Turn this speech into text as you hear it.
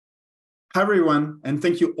Hi, everyone, and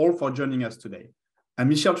thank you all for joining us today. I'm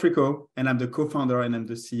Michel Tricot, and I'm the co-founder and I'm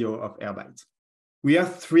the CEO of Airbyte. We are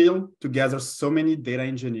thrilled to gather so many data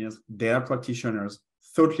engineers, data practitioners,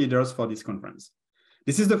 thought leaders for this conference.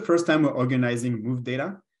 This is the first time we're organizing Move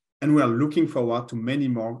Data, and we are looking forward to many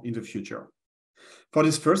more in the future. For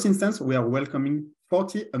this first instance, we are welcoming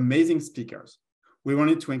 40 amazing speakers. We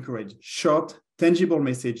wanted to encourage short, tangible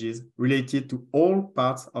messages related to all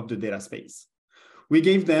parts of the data space. We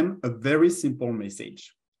gave them a very simple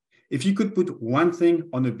message. If you could put one thing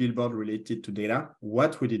on a billboard related to data,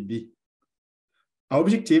 what would it be? Our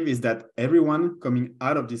objective is that everyone coming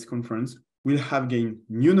out of this conference will have gained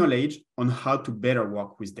new knowledge on how to better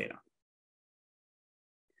work with data.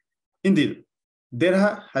 Indeed,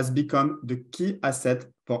 data has become the key asset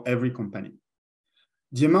for every company.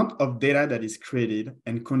 The amount of data that is created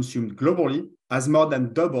and consumed globally has more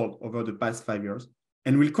than doubled over the past 5 years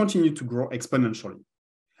and will continue to grow exponentially.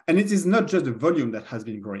 And it is not just the volume that has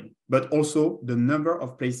been growing, but also the number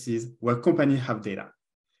of places where companies have data.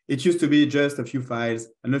 It used to be just a few files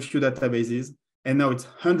and a few databases, and now it's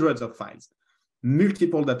hundreds of files,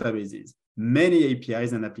 multiple databases, many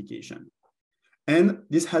APIs and applications. And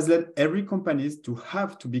this has led every company to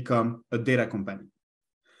have to become a data company.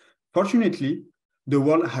 Fortunately, the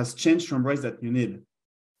world has changed from ways that you need.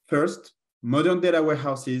 First, modern data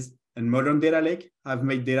warehouses and modern data lake have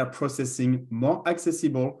made data processing more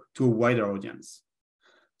accessible to a wider audience.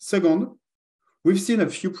 Second, we've seen a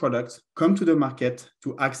few products come to the market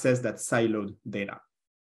to access that siloed data.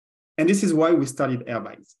 And this is why we started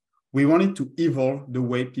Airbyte. We wanted to evolve the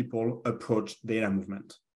way people approach data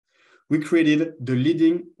movement. We created the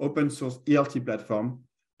leading open source ELT platform,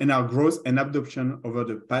 and our growth and adoption over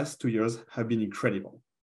the past 2 years have been incredible.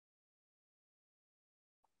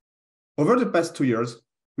 Over the past 2 years,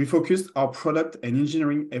 we focused our product and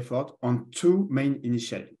engineering effort on two main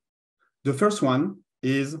initiatives. The first one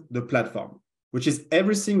is the platform, which is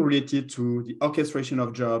everything related to the orchestration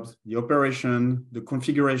of jobs, the operation, the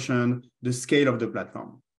configuration, the scale of the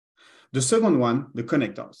platform. The second one, the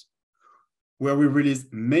connectors, where we release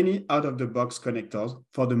many out-of-the-box connectors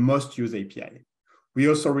for the most used API. We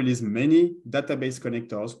also release many database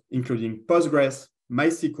connectors, including Postgres,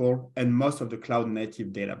 MySQL, and most of the cloud-native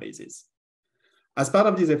databases. As part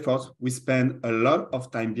of these efforts, we spend a lot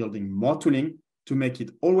of time building more tooling to make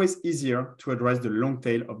it always easier to address the long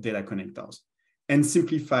tail of data connectors and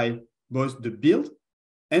simplify both the build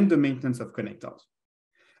and the maintenance of connectors.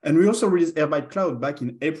 And we also released Airbyte Cloud back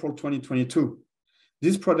in April 2022.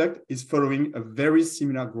 This product is following a very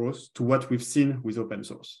similar growth to what we've seen with open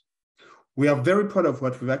source. We are very proud of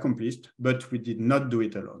what we've accomplished, but we did not do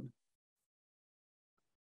it alone.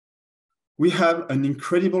 We have an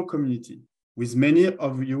incredible community, with many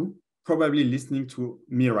of you probably listening to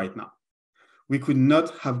me right now. We could not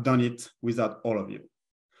have done it without all of you.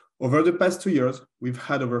 Over the past 2 years, we've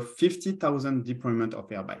had over 50,000 deployments of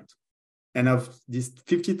Airbyte. And of these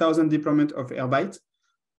 50,000 deployments of Airbyte,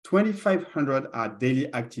 2,500 are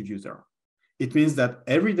daily active users. It means that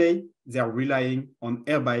every day they are relying on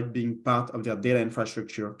Airbyte being part of their data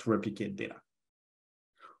infrastructure to replicate data.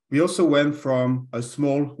 We also went from a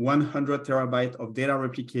small 100 terabyte of data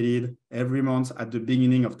replicated every month at the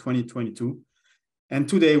beginning of 2022. And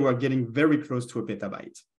today we're getting very close to a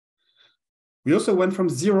petabyte. We also went from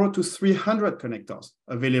 0 to 300 connectors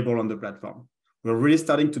available on the platform. We're really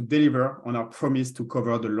starting to deliver on our promise to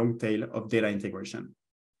cover the long tail of data integration.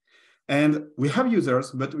 And we have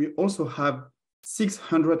users, but we also have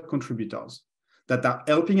 600 contributors that are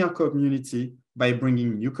helping our community by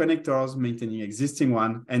bringing new connectors, maintaining existing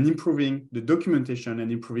ones, and improving the documentation and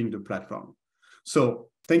improving the platform. So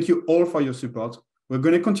thank you all for your support. We're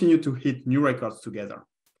going to continue to hit new records together.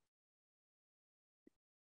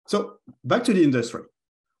 So back to the industry.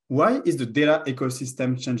 Why is the data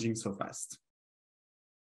ecosystem changing so fast?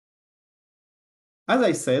 As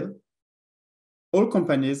I said, all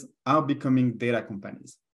companies are becoming data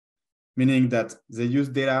companies, meaning that they use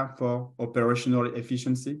data for operational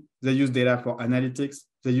efficiency, they use data for analytics,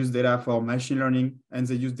 they use data for machine learning, and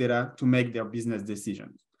they use data to make their business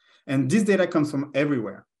decisions. And this data comes from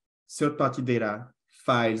everywhere: third-party data,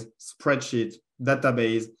 files, spreadsheets,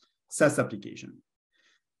 database, SaaS application.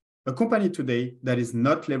 A company today that is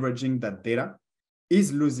not leveraging that data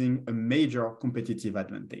is losing a major competitive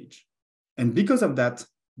advantage. And because of that,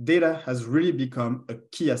 data has really become a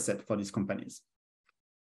key asset for these companies.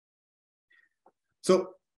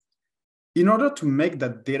 So in order to make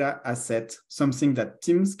that data asset something that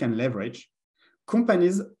teams can leverage,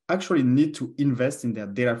 companies actually need to invest in their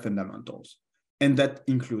data fundamentals. And that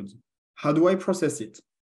includes, how do I process it?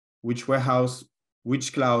 Which warehouse,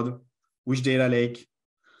 which cloud, which data lake?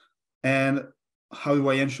 And how do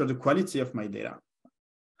I ensure the quality of my data?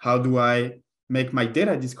 How do I make my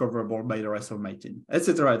data discoverable by the rest of my team, et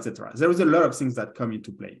cetera, et cetera. There is a lot of things that come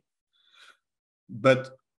into play. But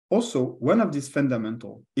also, one of these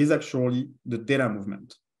fundamentals is actually the data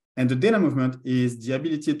movement. And the data movement is the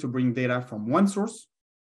ability to bring data from one source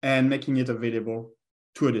and making it available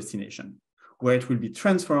to a destination, where it will be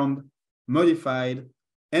transformed, modified,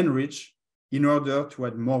 enriched in order to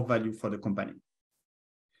add more value for the company.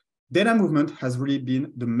 Data movement has really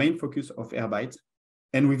been the main focus of Airbyte,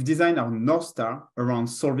 and we've designed our North Star around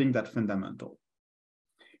solving that fundamental.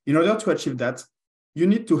 In order to achieve that, you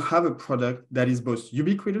need to have a product that is both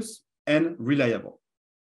ubiquitous and reliable.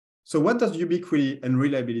 So what does ubiquity and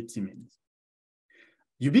reliability mean?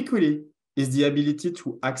 Ubiquity is the ability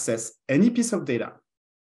to access any piece of data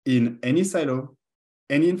in any silo,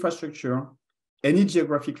 any infrastructure, any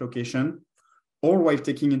geographic location, all while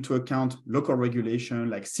taking into account local regulation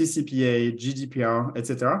like CCPA, GDPR,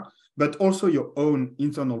 etc., but also your own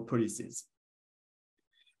internal policies.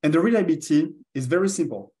 And the reliability is very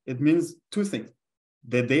simple. It means two things.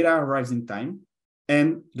 The data arrives in time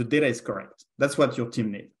and the data is correct. That's what your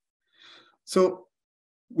team needs. So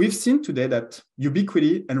we've seen today that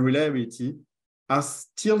ubiquity and reliability are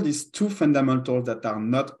still these two fundamentals that are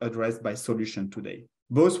not addressed by solution today,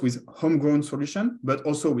 both with homegrown solution, but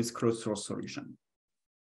also with closed source solution.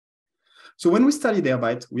 So when we studied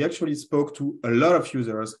Airbyte, we actually spoke to a lot of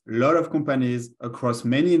users, a lot of companies across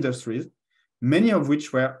many industries, many of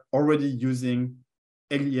which were already using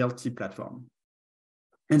ELT platform.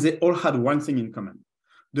 And they all had one thing in common.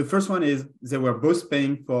 The first one is they were both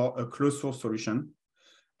paying for a closed source solution.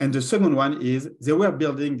 And the second one is they were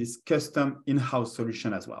building this custom in-house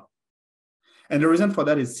solution as well. And the reason for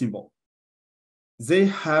that is simple. They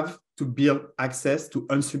have to build access to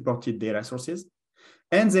unsupported data sources,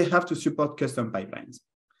 and they have to support custom pipelines.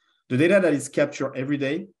 The data that is captured every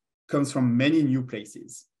day comes from many new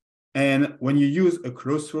places. And when you use a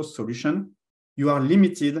closed source solution, you are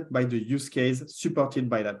limited by the use case supported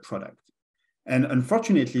by that product. And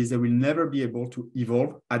unfortunately, they will never be able to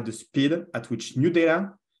evolve at the speed at which new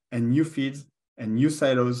data and new feeds and new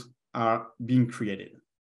silos are being created.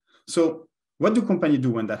 So what do companies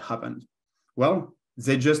do when that happens? Well,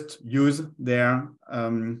 they just use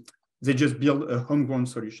they just build a homegrown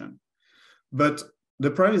solution. But the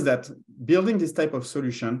problem is that building this type of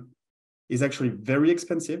solution is actually very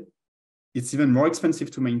expensive. It's even more expensive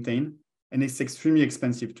to maintain, and it's extremely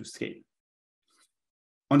expensive to scale.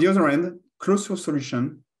 On the other hand, closed source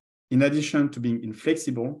solutions, in addition to being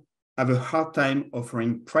inflexible, have a hard time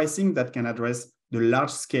offering pricing that can address the large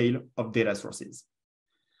scale of data sources.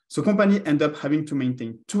 So companies end up having to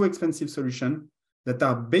maintain two expensive solutions that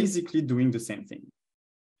are basically doing the same thing.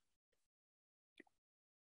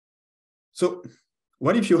 So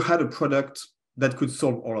what if you had a product that could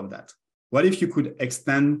solve all of that? What if you could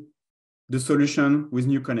extend the solution with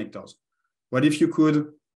new connectors? What if you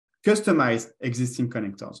could customize existing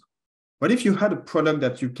connectors? What if you had a product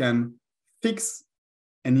that you can fix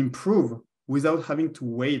and improve without having to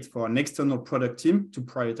wait for an external product team to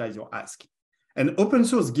prioritize your ask? And open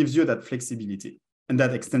source gives you that flexibility and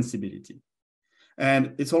that extensibility.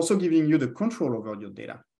 And it's also giving you the control over your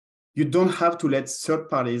data. You don't have to let third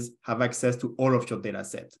parties have access to all of your data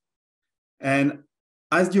set. And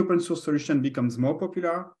as the open source solution becomes more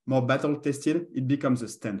popular, more battle tested, it becomes a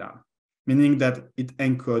standard, meaning that it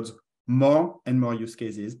encodes more and more use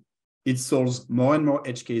cases. It solves more and more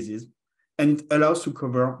edge cases, and it allows to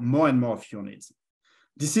cover more and more of your needs.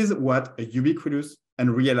 This is what a ubiquitous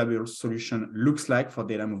and reliable solution looks like for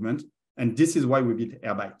data movement. And this is why we built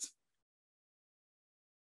Airbyte.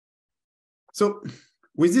 So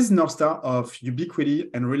with this North Star of ubiquity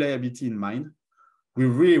and reliability in mind, we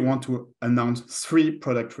really want to announce 3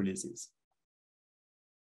 product releases.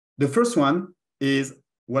 The first one is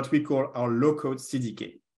what we call our low-code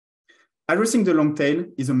CDK. Addressing the long tail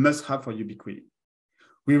is a must-have for ubiquity.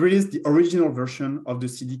 We released the original version of the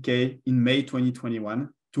CDK in May 2021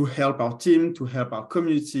 to help our team, to help our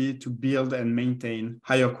community, to build and maintain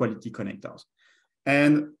higher quality connectors.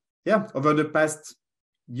 And yeah, over the past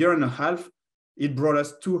year and a half, it brought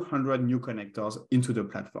us 200 new connectors into the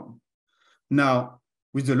platform. Now,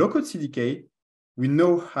 with the low-code CDK, we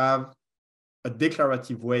now have a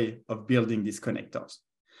declarative way of building these connectors.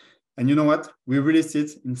 And you know what? We released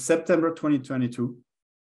it in September 2022.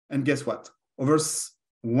 And guess what? Over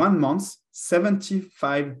 1 month,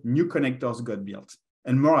 75 new connectors got built,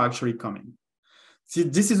 and more are actually coming. See,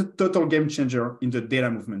 this is a total game changer in the data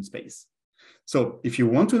movement space. So if you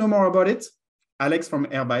want to know more about it, Alex from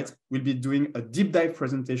Airbyte will be doing a deep dive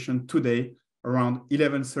presentation today around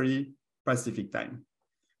 11:30 Pacific time.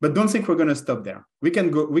 But don't think we're going to stop there. We can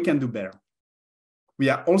do better. We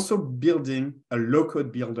are also building a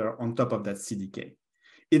low-code builder on top of that CDK.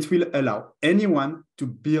 It will allow anyone to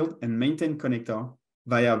build and maintain connector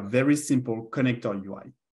via very simple connector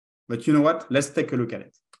UI. But you know what? Let's take a look at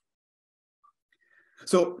it.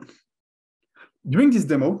 So during this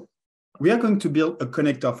demo, we are going to build a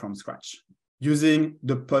connector from scratch using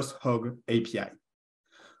the post-hog API.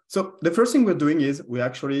 So the first thing we're doing is we're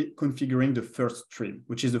actually configuring the first stream,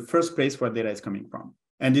 which is the first place where data is coming from.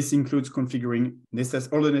 And this includes configuring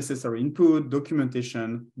all the necessary input,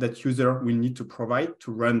 documentation that user will need to provide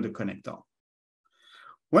to run the connector.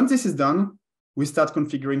 Once this is done, we start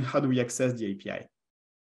configuring how do we access the API?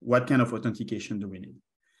 What kind of authentication do we need?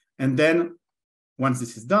 And then once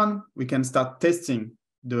this is done, we can start testing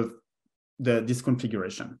this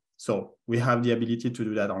configuration. So we have the ability to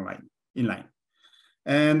do that inline.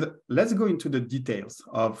 And let's go into the details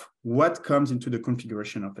of what comes into the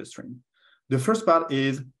configuration of a stream. The first part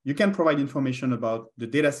is you can provide information about the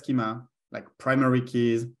data schema, like primary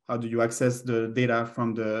keys, how do you access the data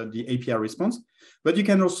from the API response, but you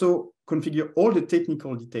can also configure all the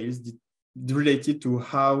technical details related to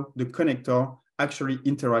how the connector actually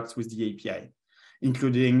interacts with the API,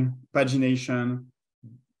 including pagination,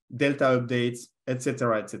 delta updates,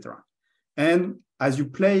 etc., etc. And as you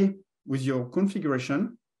play with your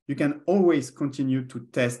configuration, you can always continue to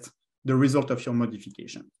test the result of your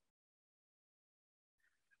modification.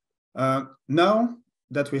 Now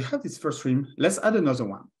that we have this first stream, let's add another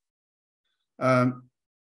one.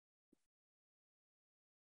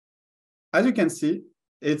 As you can see,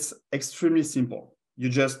 it's extremely simple. You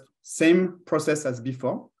just same process as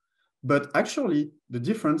before, but actually the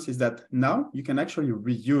difference is that now you can actually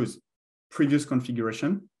reuse previous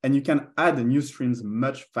configuration and you can add new streams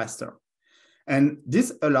much faster. And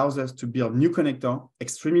this allows us to build new connector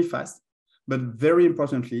extremely fast, but very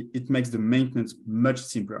importantly, it makes the maintenance much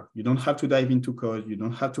simpler. You don't have to dive into code. You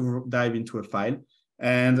don't have to dive into a file.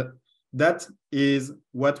 And that is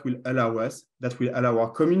what will allow us, that will allow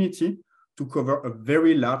our community to cover a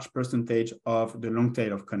very large percentage of the long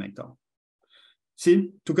tail of connector. See,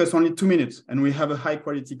 took us only 2 minutes and we have a high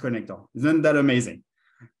quality connector. Isn't that amazing?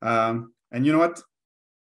 And you know what?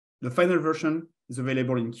 The final version is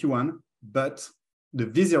available in Q1, but the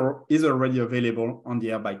V0 is already available on the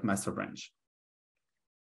Airbyte master branch.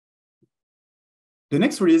 The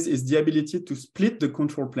next release is the ability to split the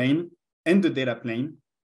control plane and the data plane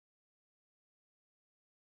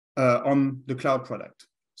on the cloud product.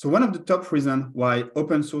 So one of the top reasons why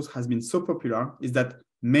open source has been so popular is that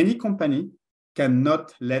many companies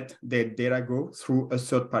cannot let their data go through a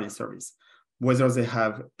third-party service, whether they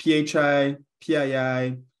have PHI,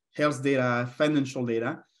 PII, health data, financial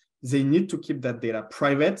data, they need to keep that data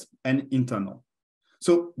private and internal.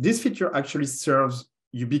 So this feature actually serves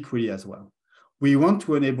ubiquity as well. We want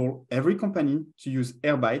to enable every company to use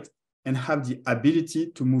Airbyte and have the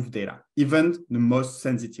ability to move data, even the most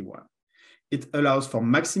sensitive one. It allows for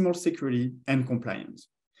maximal security and compliance.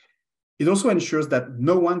 It also ensures that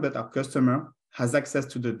no one but our customer has access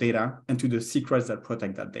to the data and to the secrets that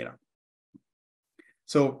protect that data.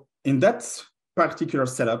 So in that particular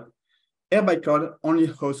setup, Airbyte Cloud only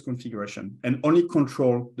hosts configuration and only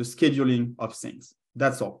control the scheduling of things.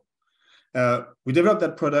 That's all. We developed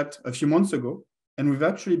that product a few months ago, and we've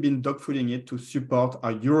actually been dogfooding it to support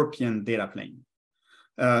our European data plane.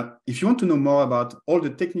 If you want to know more about all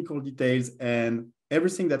the technical details and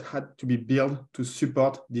everything that had to be built to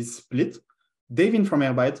support this split, Davin from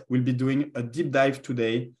Airbyte will be doing a deep dive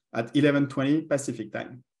today at 11:20 Pacific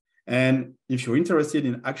time. And if you're interested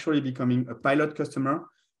in actually becoming a pilot customer,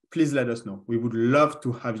 please let us know. We would love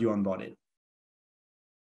to have you onboarded.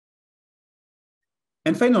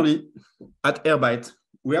 And finally, at Airbyte,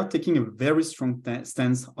 we are taking a very strong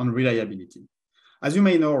stance on reliability. As you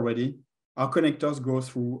may know already, our connectors go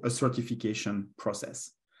through a certification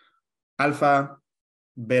process, alpha,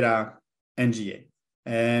 beta, and GA.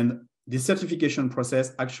 And this certification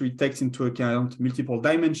process actually takes into account multiple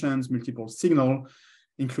dimensions, multiple signals,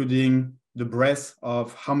 including the breadth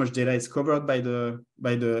of how much data is covered by the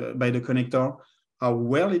connector, how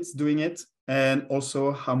well it's doing it, and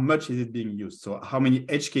also how much is it being used. So how many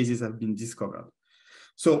edge cases have been discovered.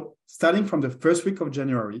 So starting from the first week of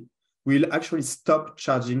January, we'll actually stop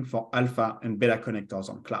charging for alpha and beta connectors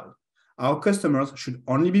on cloud. Our customers should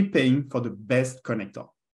only be paying for the best connector.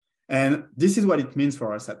 And this is what it means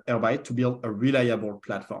for us at Airbyte to build a reliable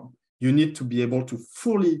platform. You need to be able to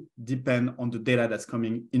fully depend on the data that's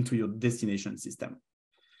coming into your destination system.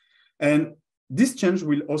 And this change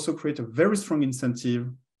will also create a very strong incentive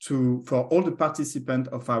for all the participants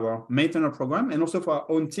of our maintainer program and also for our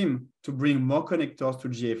own team to bring more connectors to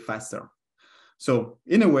GA faster. So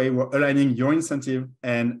in a way, we're aligning your incentive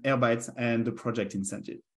and Airbyte's and the project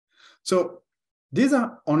incentive. So these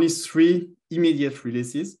are only 3 immediate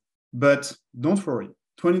releases, but don't worry,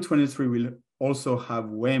 2023 will also have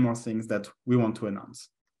way more things that we want to announce.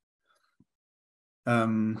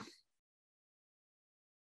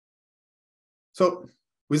 So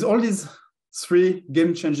with all these 3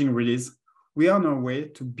 game-changing releases, we are on our way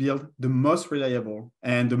to build the most reliable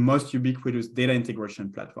and the most ubiquitous data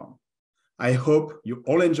integration platform. I hope you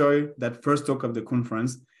all enjoy that first talk of the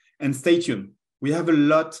conference, and stay tuned. We have a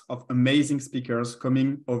lot of amazing speakers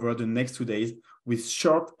coming over the next 2 days with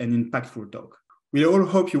short and impactful talk. We all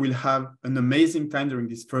hope you will have an amazing time during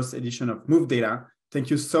this first edition of Move Data. Thank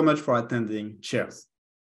you so much for attending. Cheers.